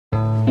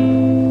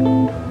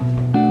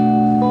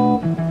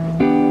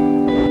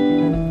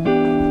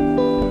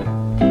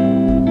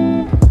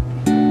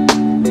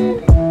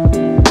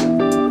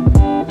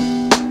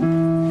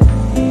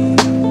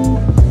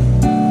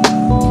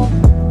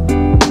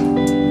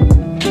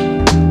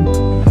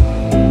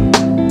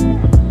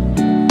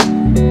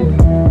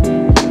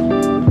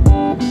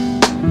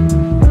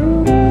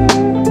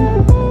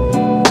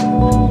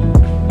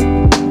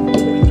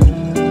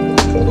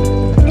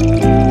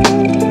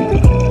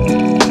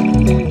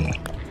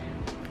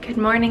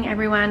Good morning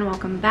everyone,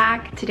 welcome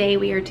back. Today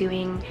we are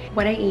doing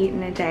what I eat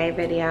in a day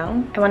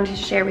video. I wanted to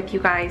share with you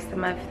guys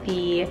some of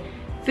the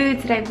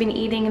foods that I've been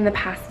eating in the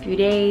past few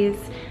days.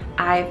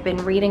 I've been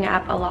reading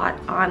up a lot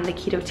on the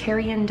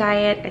Ketotarian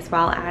diet as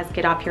well as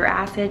Get Off Your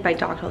Acid by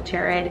Dr.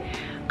 Jared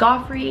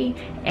Goffrey,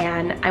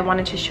 and I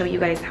wanted to show you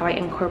guys how I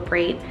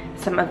incorporate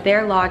some of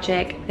their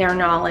logic, their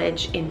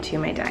knowledge into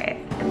my diet.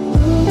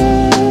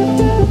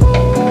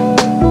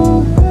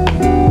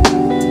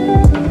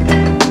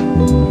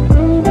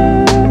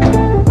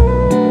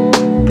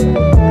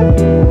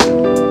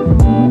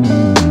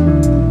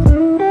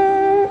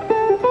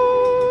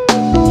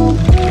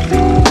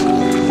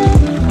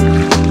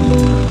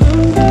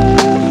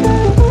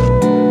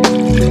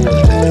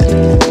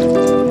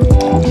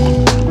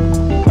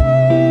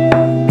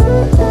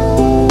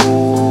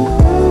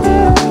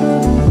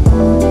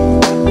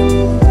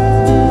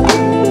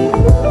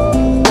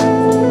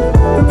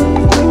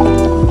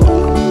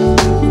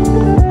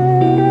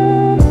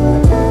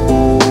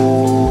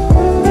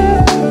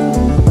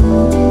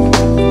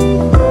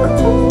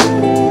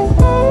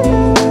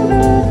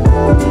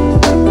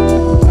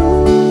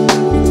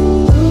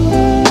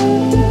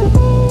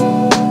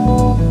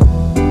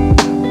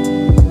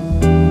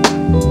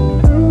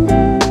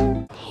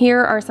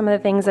 Here are some of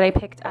the things that I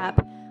picked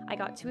up. I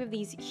got two of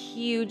these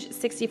huge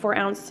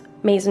 64-ounce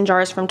mason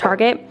jars from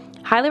Target.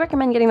 Highly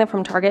recommend getting them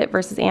from Target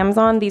versus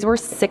Amazon. These were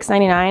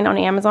 $6.99. On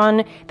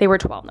Amazon, they were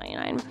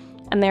 $12.99.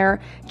 And they're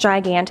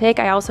gigantic.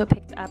 I also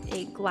picked up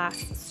a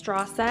glass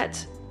straw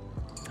set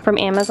from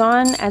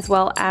Amazon, as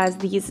well as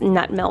these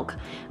nut milk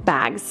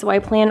bags. So I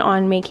plan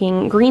on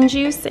making green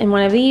juice in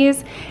one of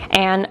these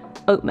and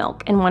oat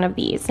milk in one of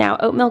these. Now,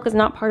 oat milk is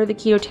not part of the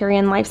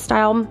Ketotarian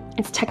lifestyle.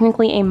 It's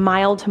technically a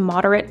mild to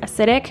moderate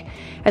acidic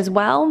as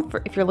well,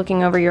 if you're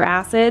looking over your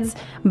acids,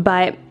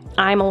 but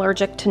I'm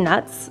allergic to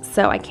nuts,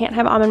 so I can't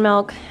have almond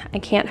milk, I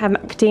can't have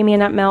macadamia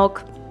nut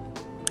milk,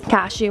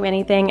 cashew,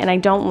 anything, and I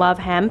don't love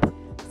hemp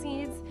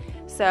seeds.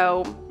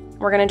 So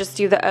we're gonna just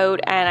do the oat,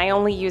 and I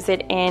only use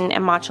it in a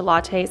matcha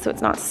latte, so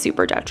it's not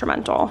super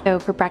detrimental. So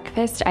for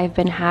breakfast, I've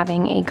been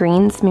having a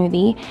green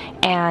smoothie,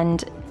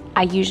 and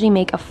I usually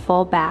make a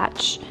full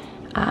batch,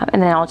 and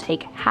then I'll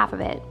take half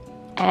of it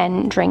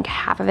and drink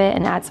half of it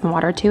and add some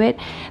water to it.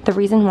 The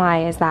reason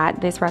why is that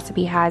this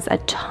recipe has a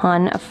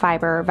ton of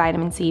fiber,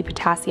 vitamin C,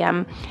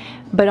 potassium,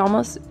 but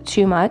almost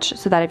too much,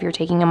 so that if you're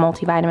taking a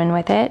multivitamin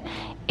with it,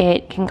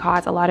 it can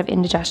cause a lot of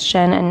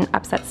indigestion and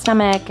upset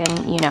stomach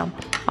and, you know,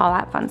 all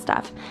that fun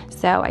stuff.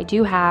 So I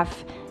do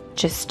have,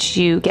 just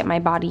to get my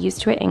body used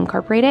to it,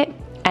 incorporate it.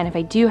 And if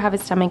I do have a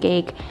stomach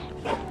ache,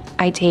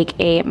 I take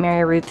a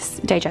Mary Ruth's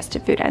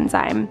digestive food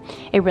enzyme.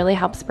 It really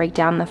helps break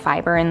down the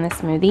fiber in the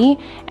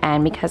smoothie,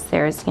 and because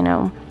there's, you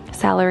know,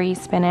 celery,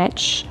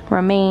 spinach,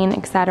 romaine,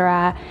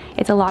 etc.,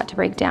 it's a lot to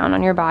break down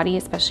on your body,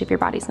 especially if your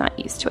body's not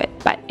used to it.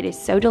 But it is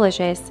so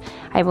delicious.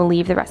 I will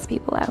leave the recipe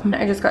below.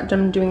 I just got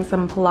done doing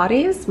some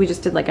Pilates. We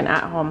just did like an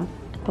at-home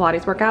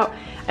Pilates workout.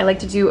 I like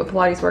to do a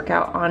Pilates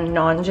workout on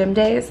non-gym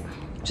days,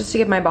 just to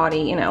give my body,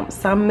 you know,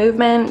 some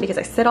movement, because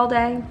I sit all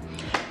day.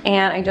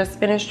 And I just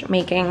finished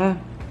making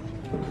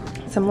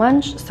some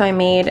lunch. So I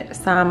made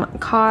some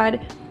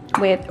cod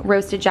with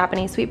roasted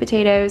Japanese sweet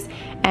potatoes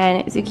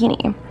and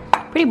zucchini.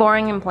 Pretty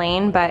boring and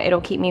plain, but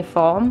it'll keep me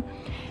full.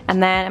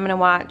 And then I'm gonna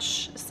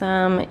watch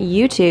some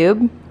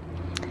YouTube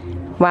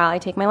while I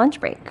take my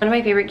lunch break. One of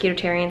my favorite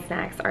Ketotarian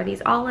snacks are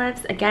these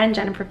olives. Again,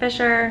 Jennifer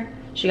Fisher,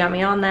 she got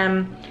me on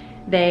them.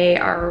 They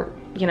are,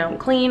 you know,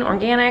 clean,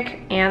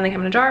 organic, and they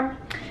come in a jar.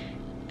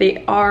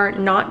 They are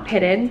not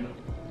pitted,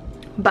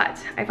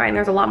 but I find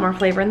there's a lot more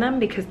flavor in them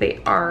because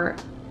they are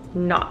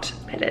not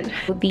pitted.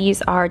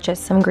 These are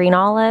just some green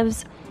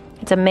olives.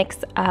 It's a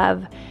mix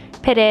of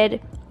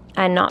pitted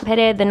and not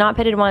pitted. The not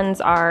pitted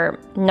ones are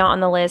not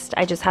on the list.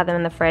 I just had them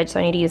in the fridge, so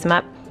I need to use them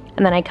up.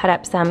 And then I cut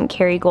up some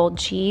Kerrygold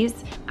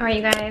cheese. All right,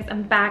 you guys,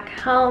 I'm back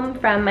home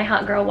from my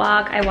hot girl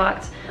walk. I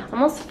walked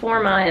almost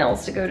 4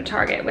 miles to go to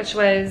Target, which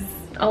was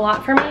a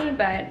lot for me,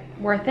 but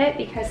worth it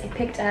because I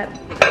picked up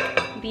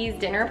these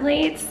dinner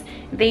plates.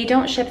 They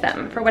don't ship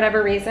them for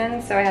whatever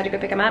reason, so I had to go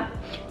pick them up,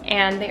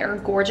 and they are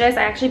gorgeous.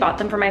 I actually bought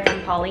them for my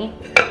friend Polly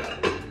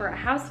for a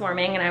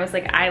housewarming, and I was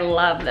like, I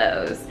love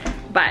those.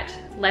 But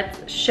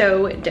let's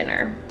show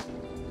dinner.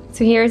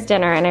 So here's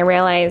dinner, and I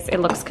realize it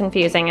looks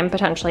confusing and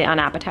potentially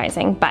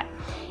unappetizing, but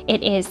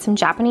it is some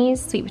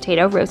Japanese sweet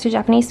potato, roasted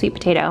Japanese sweet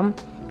potato,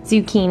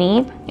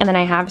 zucchini, and then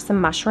I have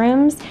some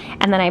mushrooms,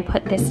 and then I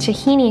put this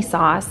tahini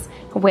sauce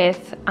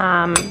with,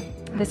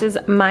 this is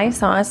my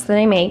sauce that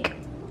I make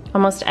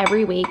almost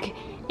every week.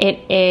 It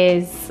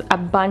is a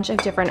bunch of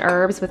different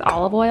herbs with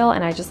olive oil,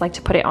 and I just like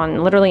to put it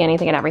on literally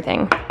anything and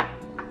everything.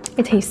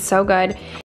 It tastes so good.